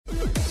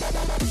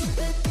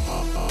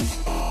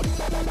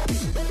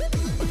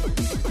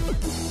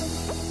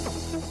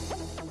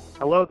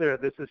Hello there,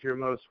 this is your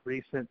most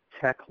recent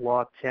Tech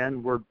Law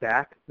 10. We're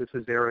back. This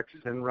is Eric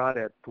Sinrod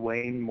at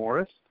Duane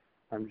Morris.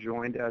 I'm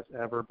joined as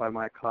ever by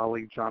my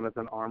colleague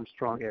Jonathan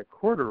Armstrong at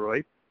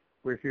Corduroy.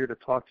 We're here to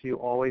talk to you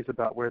always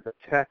about where the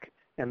tech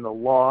and the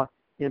law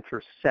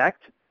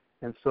intersect.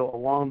 And so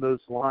along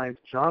those lines,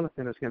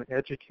 Jonathan is going to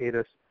educate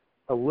us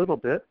a little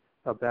bit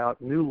about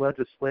new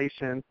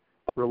legislation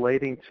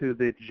relating to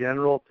the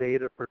General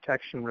Data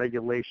Protection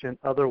Regulation,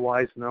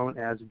 otherwise known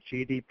as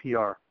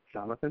GDPR.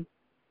 Jonathan?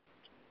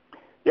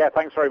 Yeah,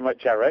 thanks very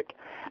much, Eric.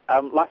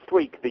 Last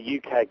week,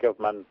 the UK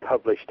government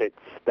published its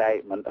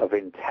statement of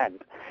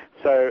intent.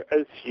 So,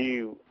 as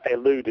you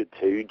alluded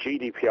to,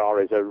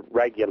 GDPR is a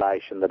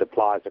regulation that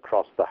applies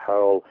across the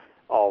whole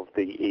of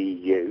the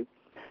EU.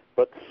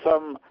 But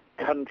some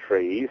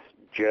countries,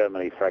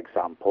 Germany for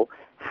example,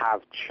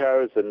 have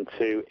chosen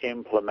to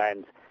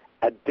implement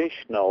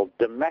additional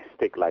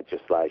domestic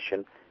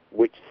legislation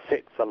which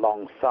sits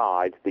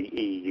alongside the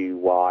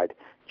EU-wide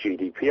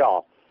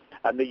GDPR.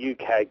 And the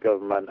UK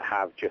government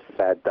have just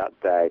said that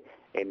they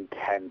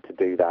intend to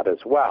do that as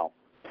well.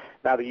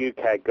 Now, the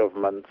UK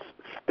government's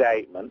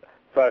statement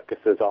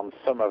focuses on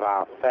some of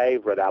our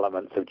favourite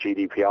elements of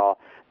GDPR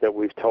that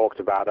we've talked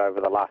about over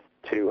the last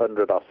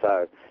 200 or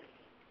so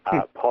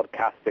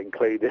podcasts,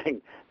 including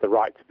the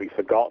right to be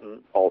forgotten,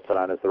 also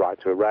known as the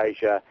right to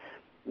erasure,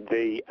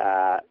 the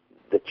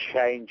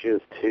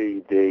changes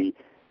to the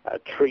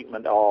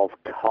treatment of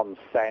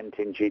consent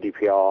in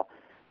GDPR,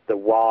 the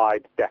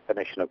wide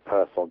definition of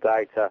personal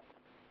data,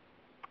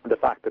 the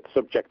fact that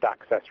subject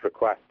access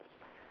requests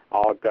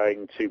are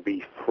going to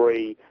be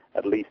free,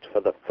 at least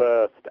for the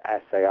first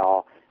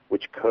SAR,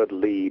 which could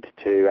lead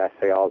to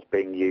SARs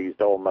being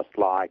used almost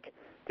like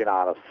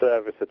denial of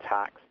service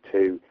attacks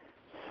to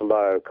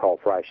slow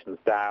corporations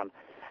down,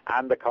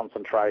 and the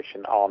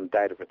concentration on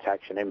data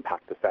protection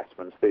impact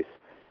assessments, this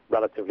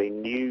relatively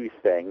new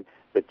thing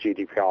that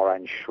GDPR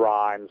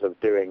enshrines of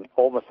doing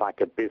almost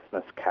like a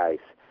business case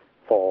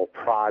for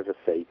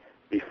privacy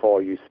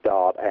before you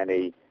start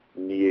any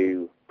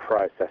new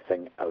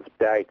processing of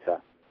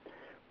data.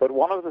 But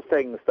one of the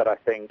things that I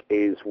think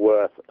is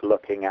worth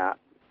looking at,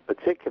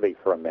 particularly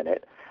for a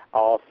minute,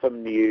 are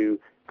some new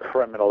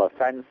criminal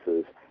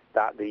offences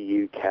that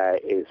the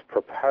UK is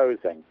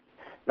proposing.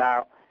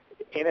 Now,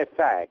 in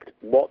effect,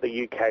 what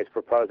the UK is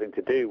proposing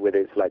to do with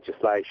its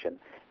legislation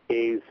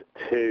is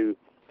to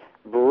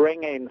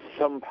bring in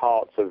some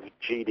parts of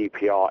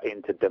GDPR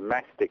into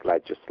domestic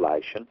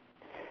legislation,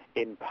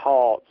 in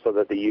part so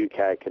that the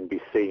UK can be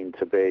seen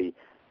to be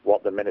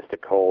what the minister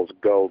calls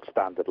gold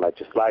standard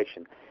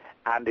legislation,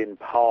 and in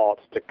part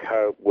to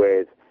cope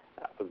with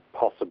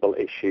possible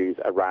issues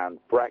around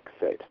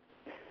Brexit.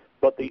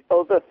 But the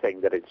other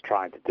thing that it's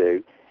trying to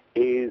do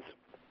is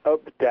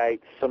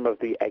update some of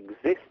the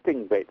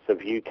existing bits of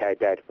UK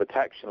data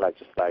protection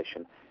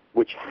legislation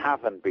which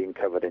haven't been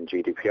covered in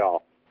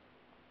GDPR.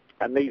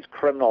 And these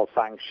criminal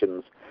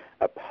sanctions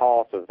are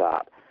part of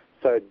that.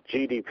 So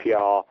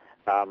GDPR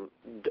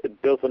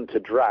doesn't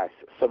address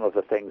some of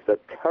the things that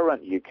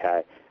current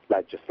UK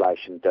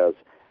legislation does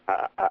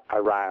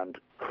around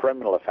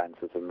criminal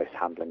offences of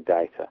mishandling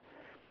data.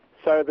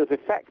 So there's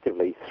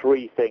effectively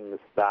three things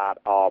that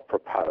are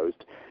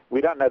proposed.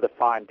 We don't know the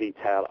fine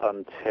detail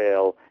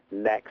until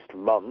next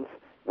month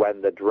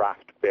when the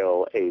draft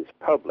bill is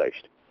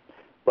published.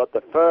 But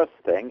the first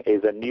thing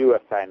is a new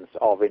offence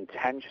of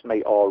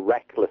intentionally or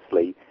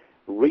recklessly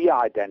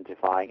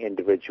re-identifying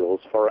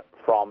individuals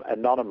from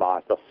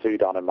anonymised or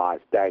pseudonymised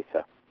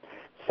data.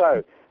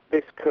 So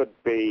this could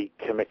be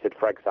committed,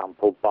 for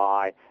example,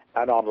 by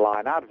an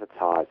online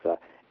advertiser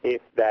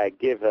if they're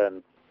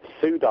given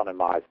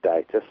pseudonymized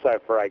data. So,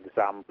 for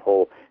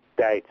example,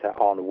 data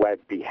on web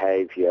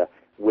behavior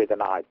with an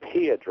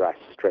IP address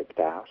stripped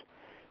out,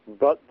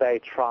 but they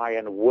try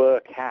and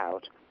work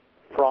out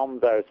from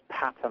those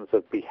patterns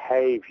of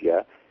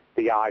behavior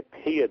the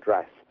IP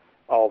address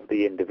of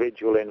the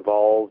individual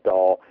involved,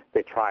 or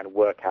they try and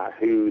work out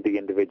who the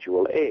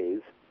individual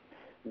is,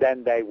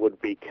 then they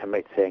would be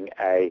committing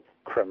a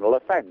criminal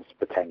offence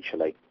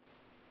potentially.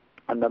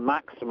 And the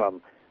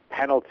maximum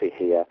penalty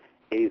here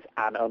is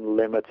an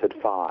unlimited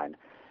fine.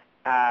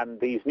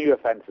 And these new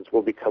offences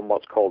will become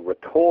what's called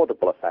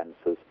recordable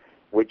offences,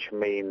 which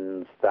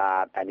means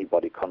that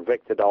anybody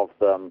convicted of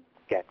them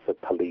gets a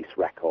police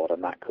record,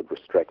 and that could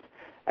restrict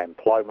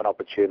employment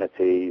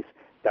opportunities,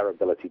 their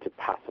ability to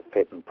pass a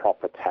fit and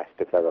proper test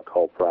if they're a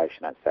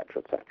corporation,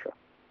 etc., etc.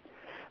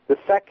 The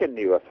second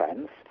new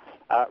offence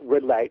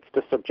relates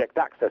to subject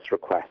access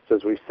requests.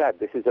 As we've said,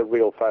 this is a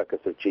real focus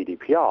of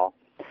GDPR,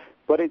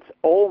 but it's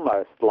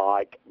almost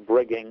like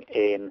bringing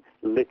in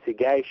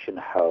litigation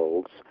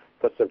holds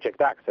for subject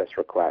access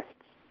requests.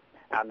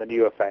 And the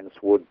new offence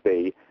would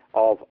be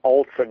of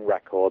altering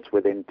records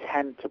with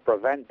intent to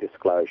prevent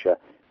disclosure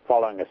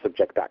following a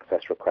subject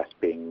access request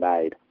being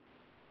made.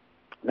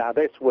 Now,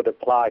 this would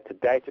apply to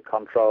data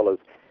controllers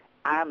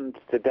and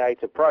to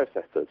data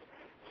processors.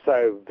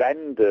 So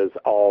vendors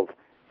of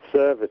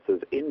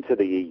services into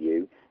the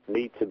EU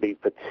need to be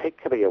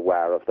particularly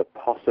aware of the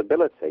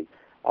possibility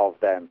of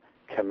them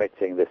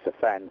committing this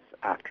offence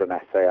after an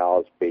SAR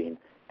has been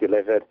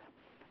delivered.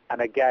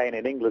 And again,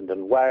 in England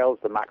and Wales,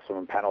 the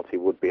maximum penalty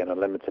would be an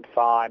unlimited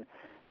fine.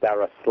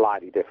 There are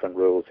slightly different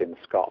rules in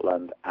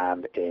Scotland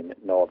and in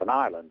Northern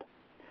Ireland.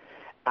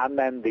 And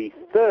then the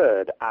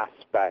third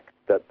aspect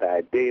that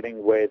they're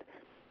dealing with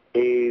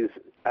is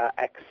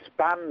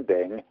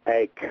expanding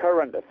a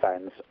current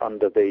offence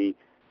under the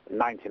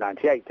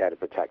 1998 Data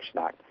Protection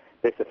Act.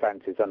 This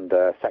offence is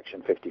under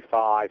Section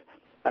 55,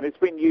 and it's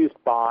been used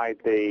by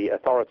the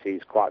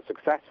authorities quite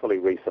successfully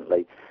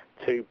recently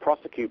to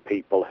prosecute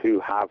people who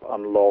have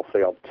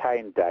unlawfully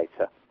obtained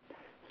data.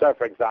 So,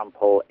 for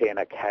example, in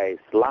a case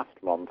last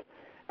month,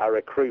 a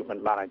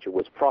recruitment manager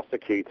was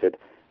prosecuted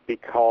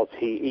because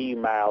he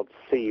emailed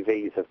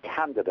CVs of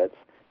candidates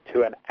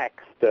to an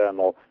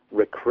external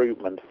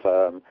recruitment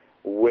firm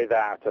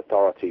without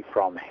authority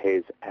from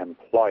his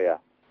employer.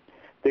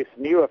 This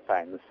new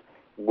offence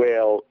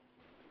will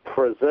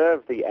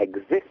preserve the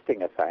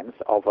existing offence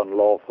of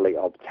unlawfully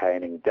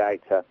obtaining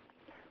data,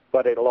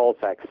 but it'll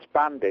also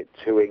expand it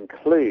to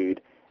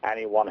include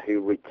anyone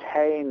who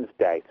retains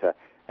data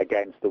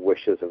against the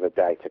wishes of a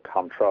data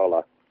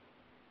controller.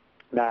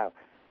 Now,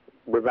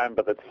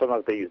 remember that some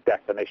of these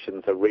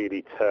definitions are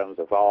really terms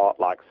of art,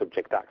 like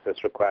subject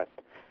access request,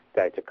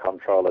 data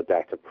controller,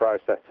 data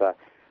processor.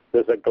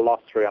 There's a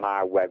glossary on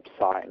our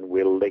website, and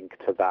we'll link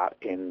to that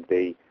in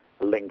the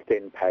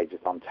LinkedIn pages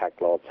on Tech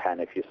Law 10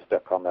 if you're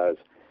stuck on those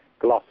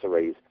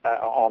glossaries,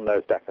 on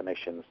those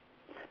definitions.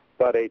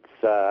 But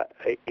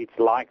it's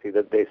likely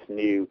that this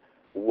new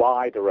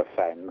wider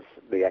offence,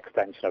 the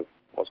extension of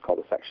what's called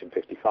a Section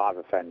 55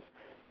 offence,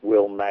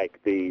 will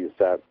make these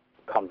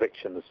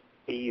convictions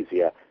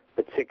easier,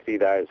 particularly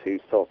those who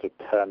sort of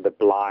turn the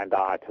blind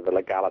eye to the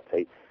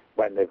legality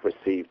when they've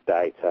received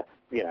data.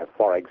 You know,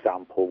 for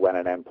example, when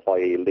an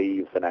employee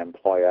leaves an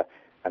employer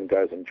and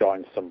goes and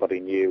joins somebody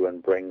new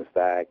and brings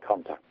their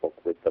contact book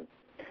with them.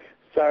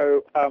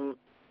 So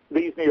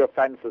these new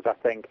offences, I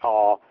think,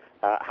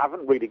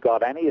 haven't really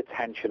got any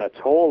attention at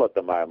all at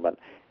the moment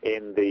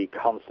in the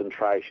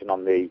concentration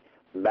on the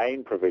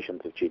main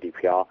provisions of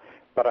GDPR.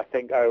 But I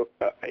think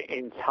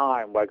in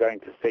time we're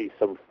going to see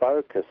some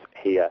focus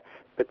here,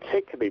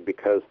 particularly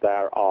because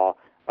there are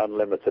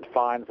unlimited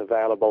fines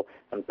available,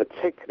 and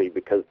particularly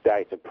because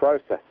data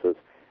processors,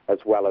 as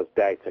well as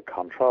data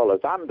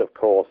controllers, and of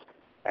course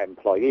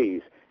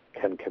employees,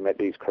 can commit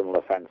these criminal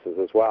offences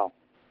as well.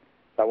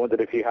 I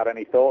wondered if you had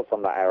any thoughts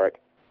on that, Eric.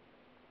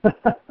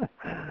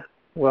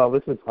 Well,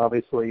 this is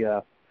obviously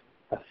a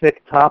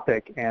thick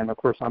topic, and of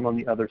course I'm on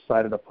the other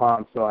side of the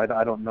pond, so I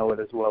don't know it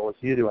as well as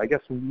you do. I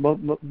guess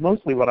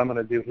mostly what I'm going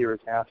to do here is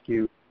ask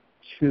you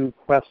two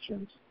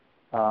questions.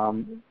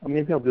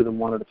 Maybe I'll do them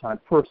one at a time.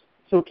 First,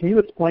 so can you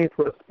explain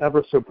for us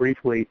ever so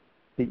briefly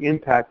the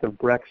impact of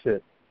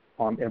Brexit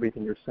on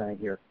everything you're saying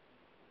here?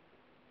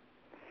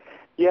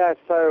 Yeah,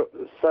 so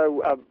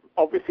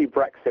obviously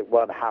Brexit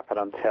won't happen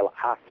until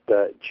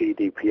after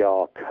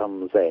GDPR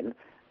comes in,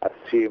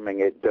 assuming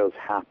it does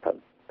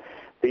happen.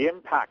 The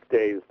impact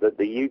is that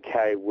the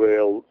UK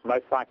will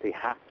most likely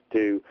have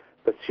to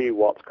pursue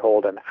what's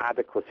called an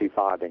adequacy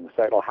finding.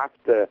 So it'll have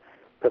to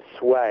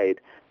persuade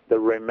the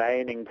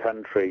remaining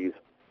countries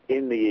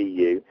in the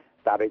EU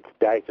that its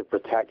data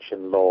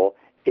protection law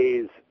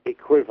is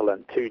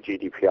equivalent to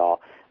GDPR.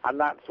 And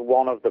that's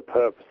one of the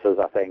purposes,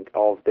 I think,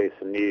 of this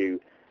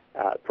new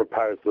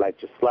proposed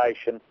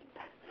legislation,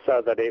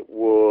 so that it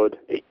would,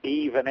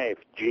 even if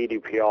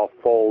GDPR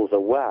falls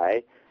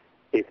away,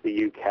 if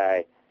the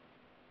UK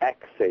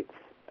exits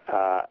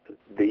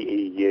the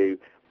EU,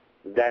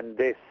 then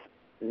this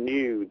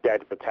new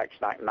Data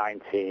Protection Act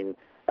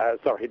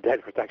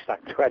Data Protection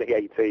Act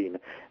 2018,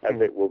 as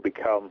it will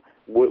become,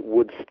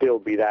 would still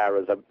be there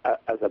as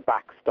a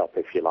backstop,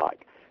 if you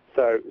like.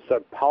 So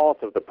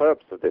part of the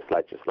purpose of this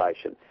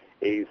legislation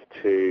is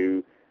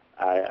to,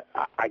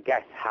 I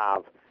guess,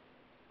 have,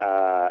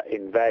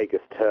 in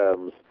Vegas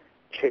terms,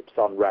 chips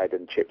on red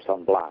and chips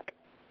on black.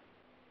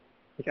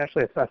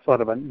 Actually, I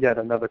thought of yet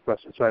another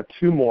question, so I have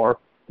two more,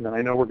 and then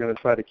I know we're going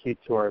to try to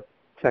keep to our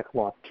Tech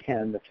Law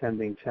 10, the 10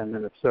 being 10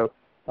 minutes. So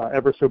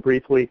ever so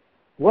briefly,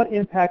 what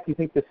impact do you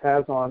think this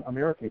has on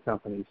American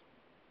companies?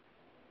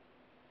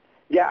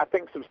 Yeah, I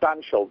think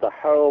substantial. The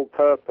whole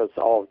purpose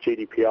of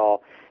GDPR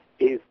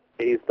is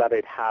that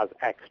it has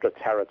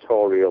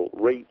extraterritorial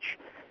reach.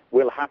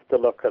 We'll have to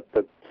look at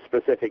the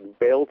specific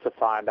bill to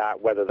find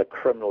out whether the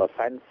criminal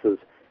offences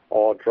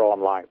are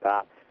drawn like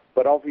that.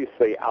 But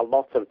obviously, a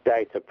lot of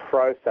data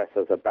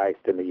processors are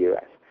based in the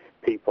US.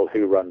 People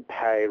who run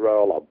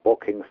payroll or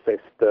booking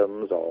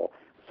systems or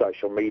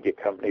social media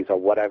companies or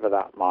whatever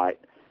that might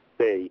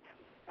be.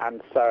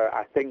 And so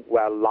I think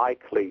we're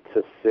likely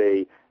to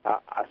see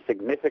a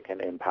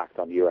significant impact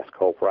on US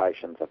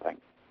corporations, I think.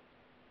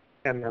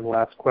 And then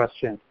last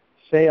question.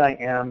 Say I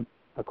am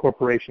a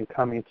corporation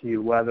coming to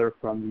you, whether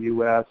from the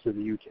US or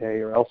the UK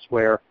or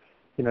elsewhere.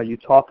 You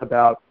talk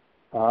about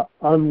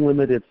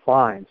unlimited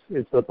fines.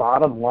 Is the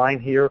bottom line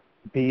here,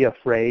 be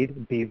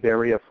afraid, be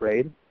very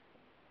afraid?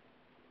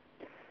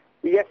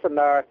 Yes and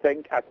no, I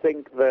think. I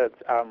think that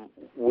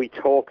we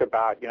talk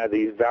about,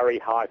 these very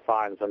high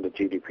fines under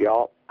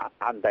GDPR,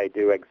 and they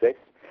do exist.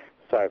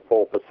 So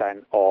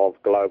 4% of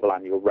global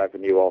annual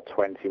revenue or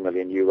 20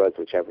 million euros,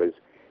 whichever is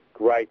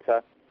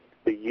greater.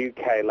 The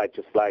UK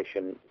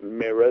legislation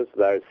mirrors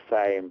those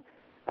same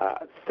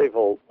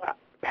civil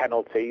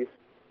penalties.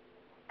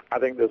 I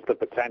think there's the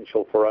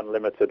potential for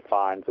unlimited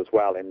fines as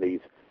well in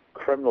these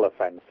criminal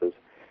offences.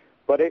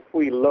 But if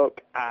we look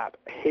at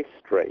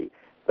history,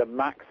 the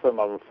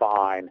maximum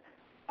fine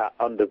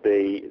under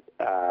the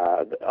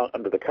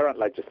current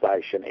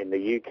legislation in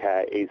the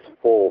UK is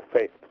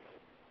 4/5.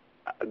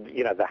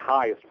 The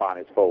highest fine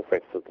is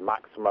 4/5 of the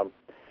maximum.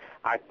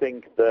 I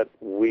think that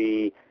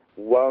we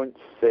won't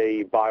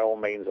see, by all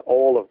means,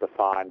 all of the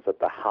fines at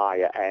the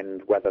higher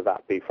end, whether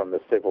that be from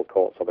the civil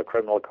courts or the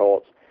criminal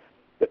courts.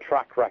 The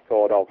track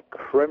record of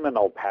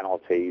criminal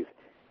penalties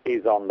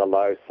is on the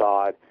low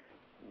side.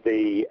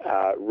 The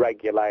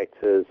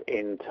regulators,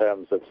 in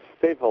terms of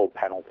civil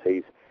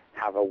penalties,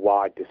 have a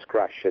wide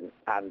discretion,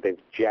 and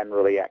they've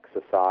generally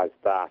exercised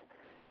that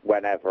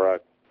whenever a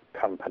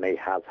company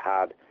has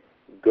had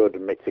good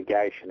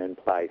mitigation in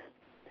place.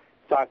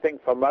 So I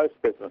think for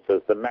most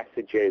businesses, the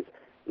message is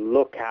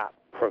look at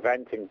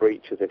preventing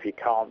breaches. If you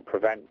can't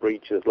prevent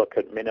breaches, look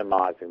at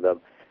minimizing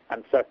them.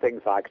 And so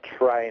things like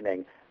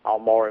training are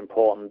more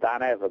important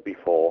than ever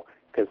before,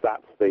 because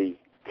that's the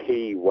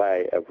key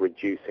way of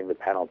reducing the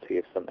penalty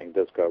if something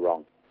does go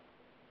wrong.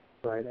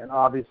 Right, and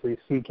obviously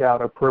seek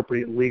out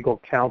appropriate legal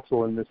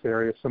counsel in this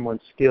area, someone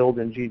skilled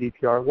in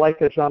GDPR,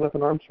 like a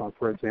Jonathan Armstrong,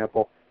 for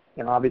example.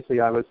 And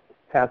obviously I was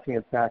passing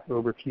it back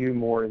over to you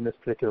more in this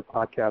particular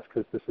podcast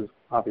because this is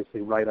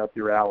obviously right up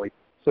your alley.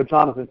 So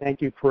Jonathan,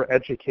 thank you for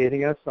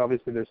educating us.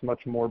 Obviously there's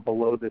much more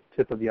below the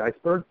tip of the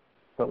iceberg,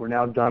 but we're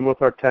now done with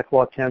our Tech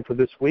Law 10 for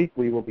this week.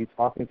 We will be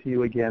talking to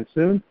you again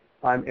soon.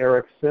 I'm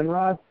Eric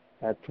Sinrod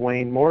at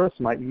Duane Morris.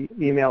 My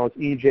email is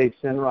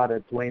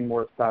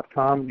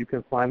ejsinrod@duanemorris.com. You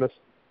can find us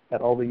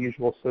at all the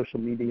usual social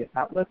media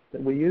outlets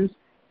that we use.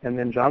 And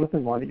then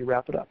Jonathan, why don't you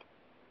wrap it up?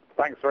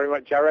 Thanks very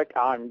much, Eric.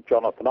 I'm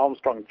Jonathan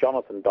Armstrong,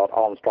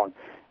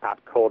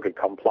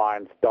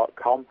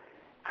 jonathan.armstrong@caudrycompliance.com.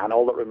 And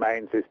all that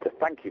remains is to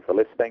thank you for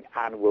listening,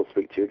 and we'll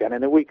speak to you again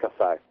in a week or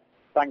so.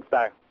 Thanks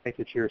now. Thank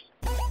you. Cheers.